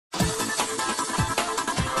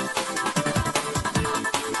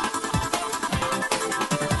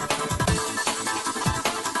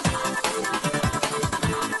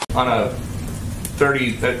On a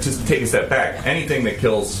 30, just take a step back, anything that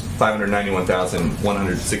kills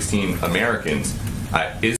 591,116 Americans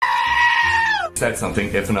is said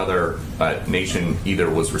something if another nation either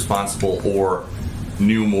was responsible or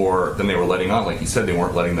knew more than they were letting on. Like you said, they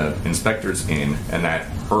weren't letting the inspectors in, and that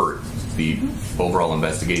hurt the overall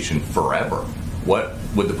investigation forever. What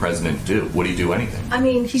would the president do? Would he do anything? I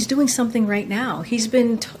mean, he's doing something right now.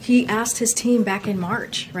 He asked his team back in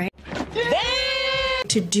March, right?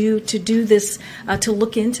 To do this, to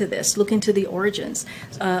look into the origins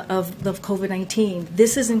of COVID-19.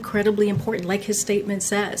 This is incredibly important. Like his statement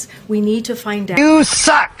says, we need to find out. You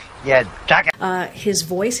suck, you jackass. His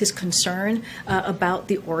voice, his concern about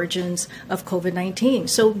the origins of COVID-19.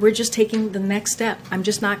 So we're just taking the next step. I'm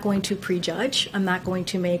just not going to prejudge. I'm not going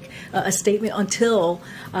to make a statement until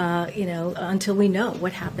until we know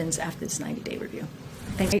what happens after this 90-day review.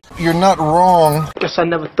 Thank you. You're not wrong. Guess I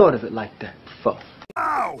never thought of it like that before.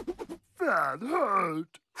 Ow! That hurt.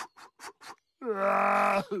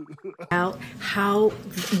 Out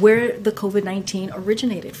where the COVID-19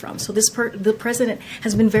 originated from. So the president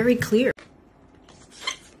has been very clear.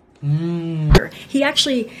 He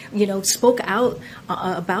actually, spoke out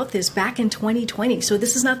about this back in 2020. So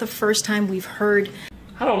this is not the first time we've heard.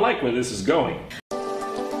 I don't like where this is going.